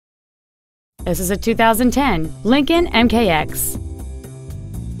This is a 2010 Lincoln Mkx.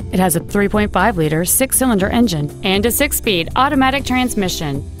 It has a 3.5-liter six-cylinder engine and a 6-speed automatic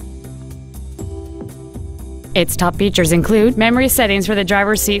transmission. Its top features include memory settings for the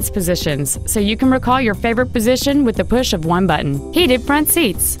driver's seat's positions, so you can recall your favorite position with the push of one button, heated front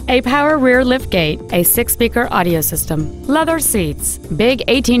seats, a power rear liftgate, a 6-speaker audio system, leather seats, big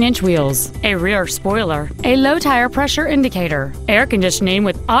 18-inch wheels, a rear spoiler, a low tire pressure indicator, air conditioning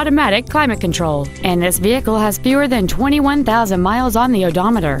with automatic climate control, and this vehicle has fewer than 21,000 miles on the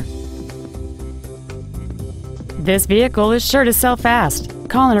odometer. This vehicle is sure to sell fast.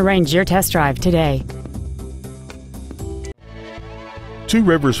 Call and arrange your test drive today. Two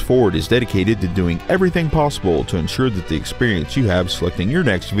Rivers Ford is dedicated to doing everything possible to ensure that the experience you have selecting your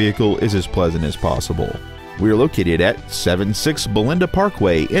next vehicle is as pleasant as possible. We are located at 76 Belinda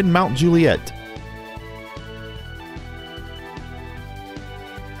Parkway in Mount Juliet.